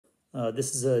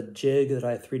This is a jig that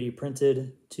I 3D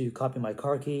printed to copy my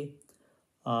car key.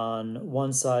 On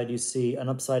one side, you see an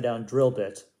upside down drill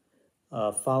bit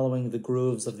following the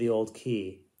grooves of the old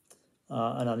key.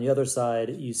 And on the other side,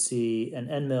 you see an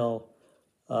end mill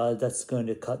that's going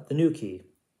to cut the new key.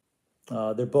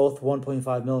 They're both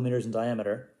 1.5 millimeters in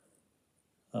diameter.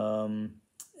 And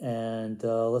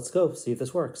let's go see if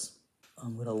this works.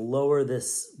 I'm going to lower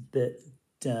this bit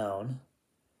down.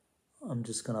 I'm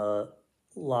just going to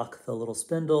lock the little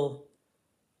spindle,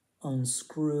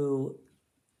 unscrew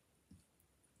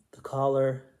the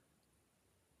collar,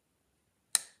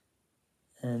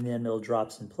 and the end mill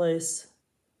drops in place.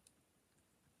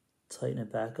 Tighten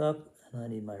it back up, and I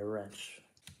need my wrench.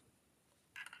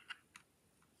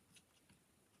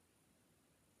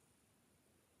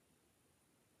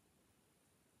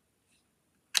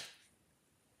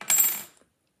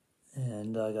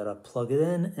 And I gotta plug it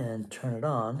in and turn it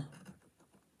on.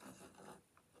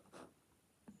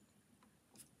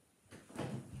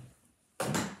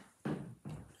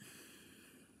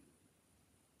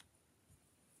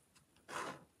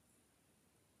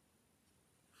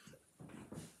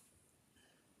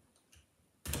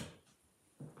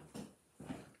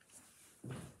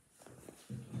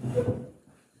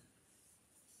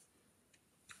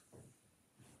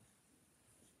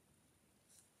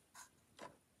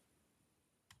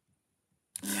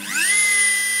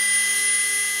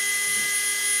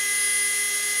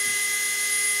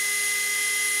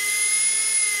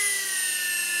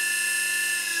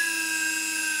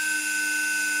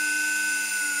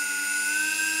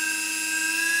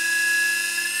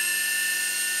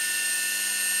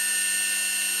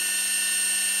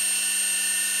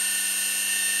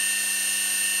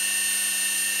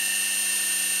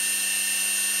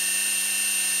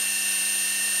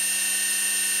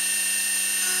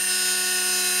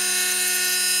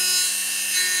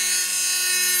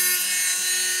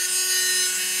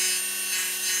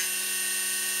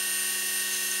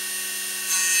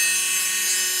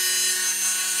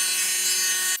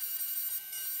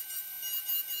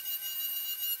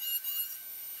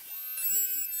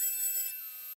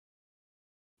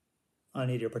 I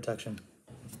need your protection.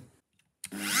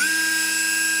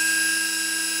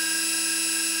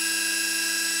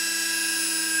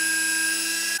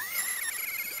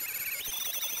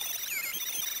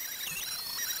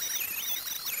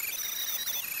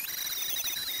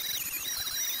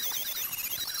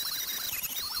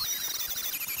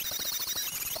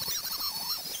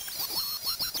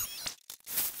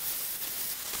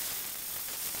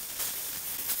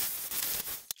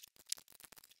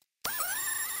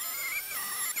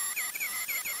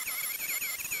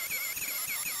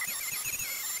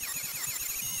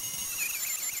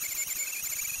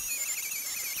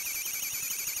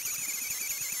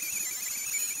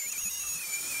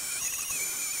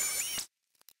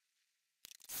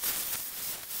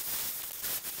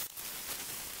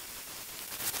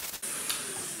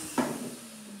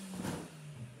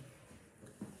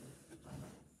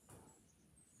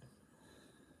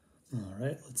 All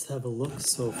right, let's have a look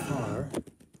so far.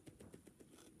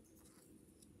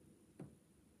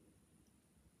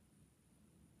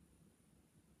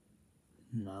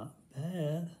 Not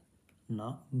bad,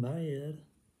 not bad.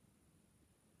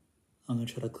 I'm gonna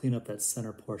try to clean up that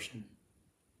center portion.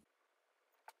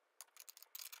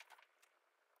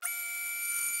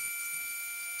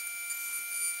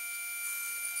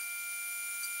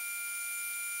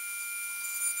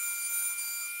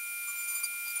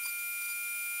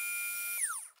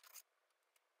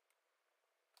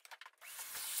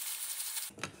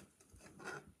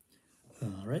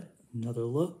 All right, another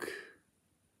look.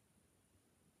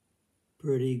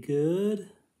 Pretty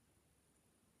good.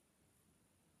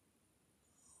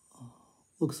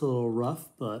 Looks a little rough,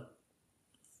 but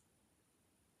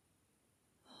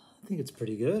I think it's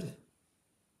pretty good.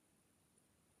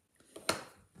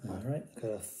 All right,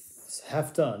 it's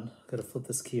half done. Gotta flip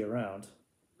this key around.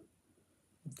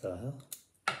 What the hell?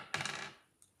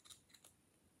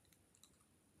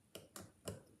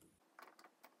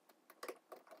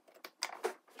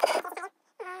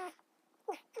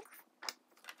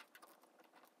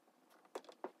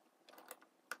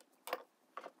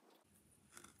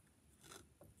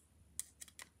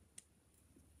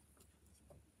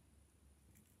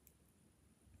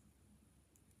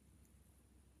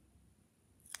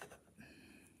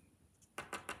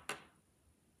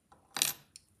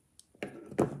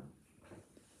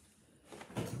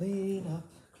 Clean up,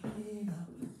 clean up.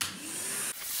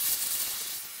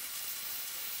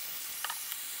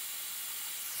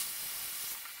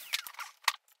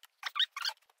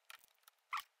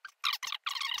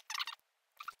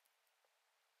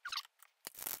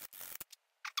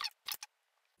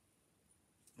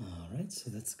 right, so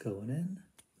that's going in.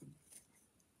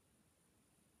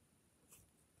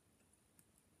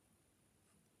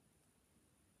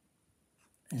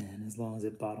 And as long as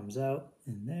it bottoms out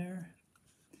in there,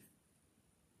 it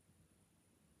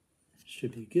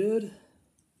should be good.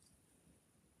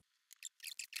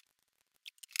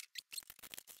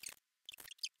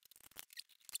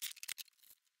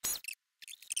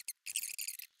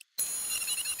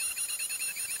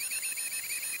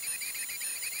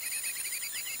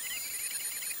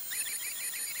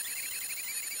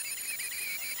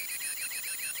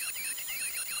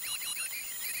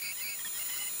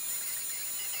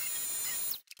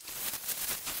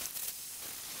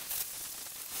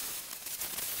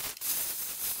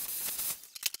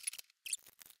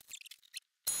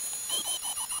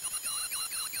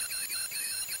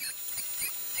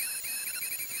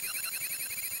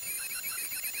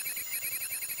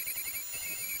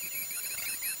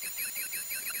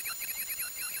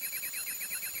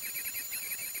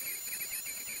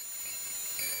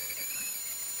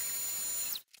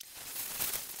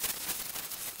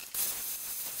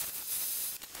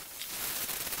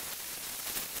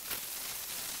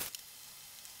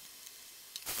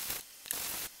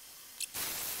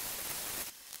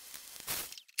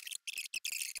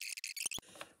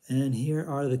 And here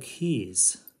are the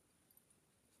keys.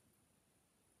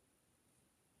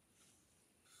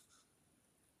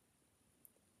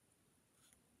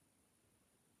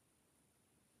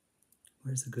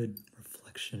 Where's a good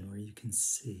reflection where you can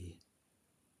see?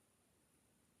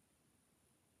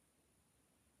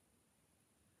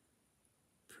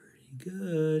 Pretty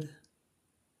good.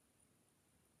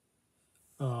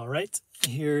 All right,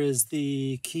 here is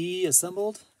the key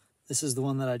assembled. This is the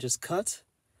one that I just cut.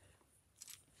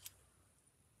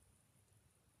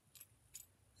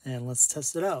 And let's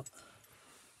test it out.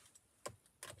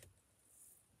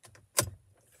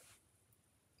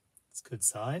 It's a good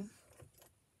sign.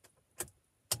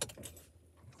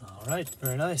 All right,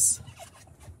 very nice.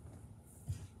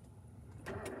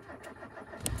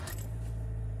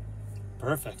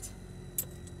 Perfect.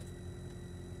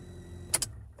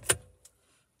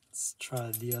 Let's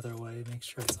try the other way, make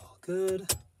sure it's all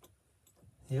good.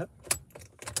 Yep.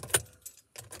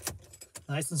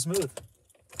 Nice and smooth.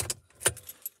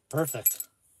 Perfect.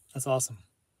 That's awesome.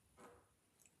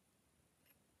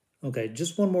 Okay,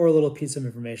 just one more little piece of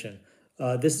information.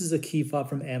 This is a key fob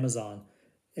from Amazon,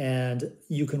 and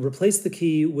you can replace the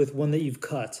key with one that you've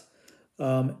cut,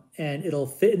 and it'll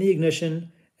fit in the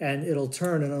ignition, and it'll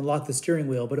turn and unlock the steering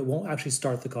wheel, but it won't actually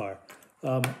start the car.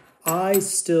 I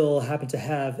still happen to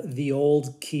have the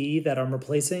old key that I'm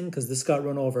replacing because this got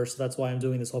run over, so that's why I'm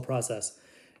doing this whole process.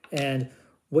 And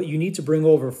what you need to bring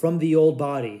over from the old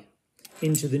body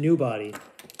into the new body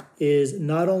is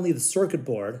not only the circuit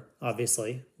board,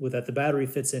 obviously, that the battery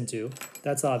fits into,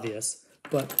 that's obvious,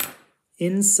 but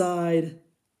inside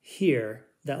here,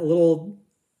 that little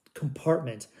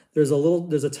compartment, there's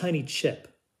a tiny chip,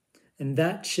 and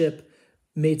that chip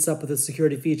mates up with a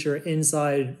security feature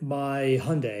inside my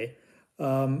Hyundai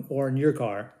or in your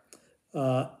car,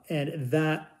 and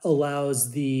that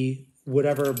allows the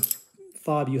whatever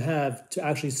fob you have to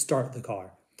actually start the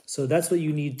car. So that's what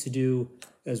you need to do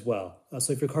as well.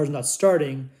 So if your car's not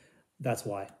starting, that's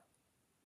why.